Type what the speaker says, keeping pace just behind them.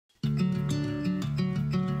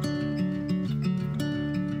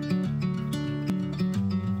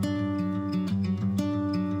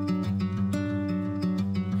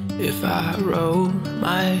If I wrote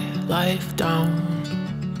my life down,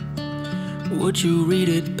 would you read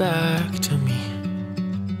it back to me?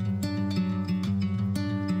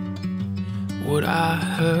 Would I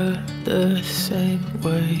hurt the same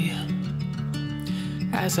way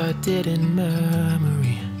as I did in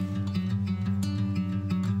memory?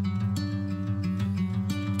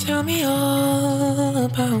 Tell me all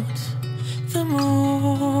about the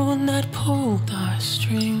moon that pulled our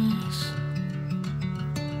strings.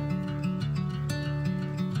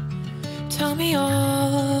 Tell me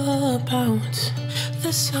all about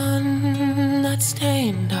the sun that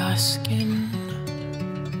stained our skin.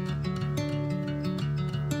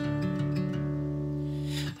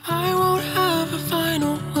 I won't have a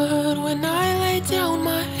final word when I lay down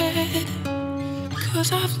my head,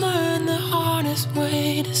 'cause I've learned the hardest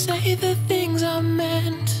way to say the things I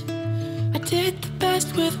meant. I did the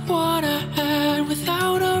best with what I had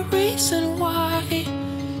without a reason why.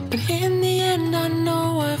 But in the end I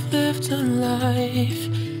know I've lived a life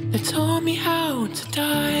that taught me how to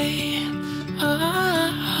die.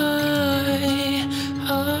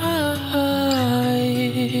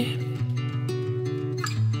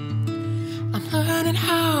 I'm learning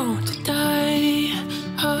how to die.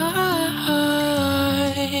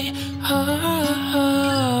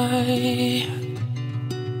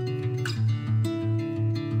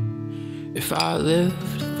 If I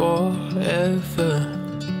lived forever,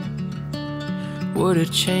 would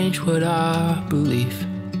it change what I believe?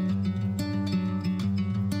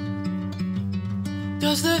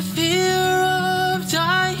 Does the fear of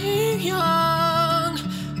dying young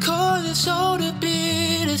cause it so to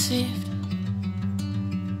be deceived?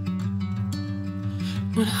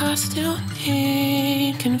 But I still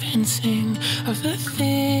need convincing of the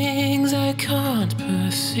things I can't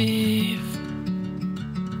perceive.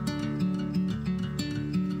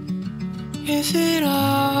 Is it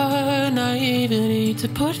our naivety to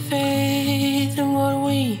put faith in what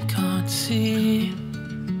we can't see?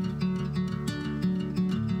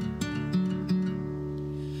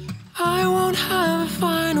 I won't have a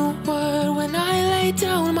final word when I lay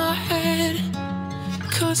down my head,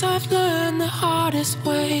 'cause I've learned the hardest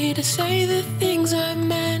way to say the things I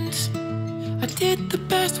meant. I did the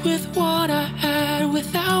best with what I had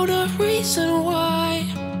without a reason why.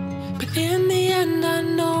 But in the end I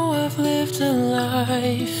know I've lived a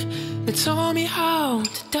life that taught me how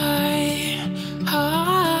to die.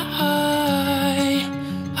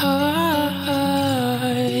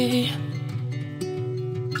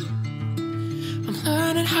 I'm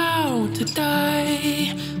learning how to die.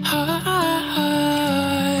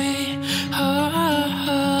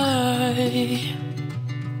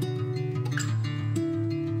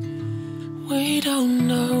 We don't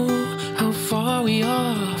know how far we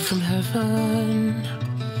are from heaven,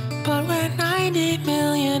 but we're 90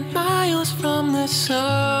 million miles from the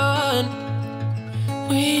sun.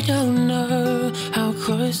 We don't know how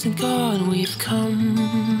close to God we've come,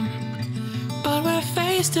 but we're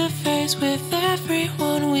face to face with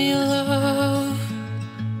everyone we love.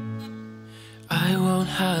 I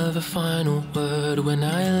won't have a final word when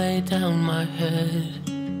I lay down my head,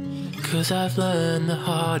 'cause I've learned the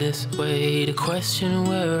hardest way to question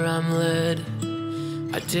where I'm led.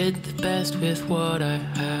 I did the best with what I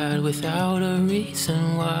had without a reason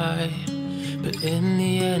why. But in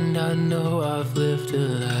the end I know I've lived a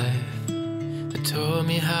life that taught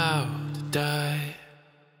me how to die.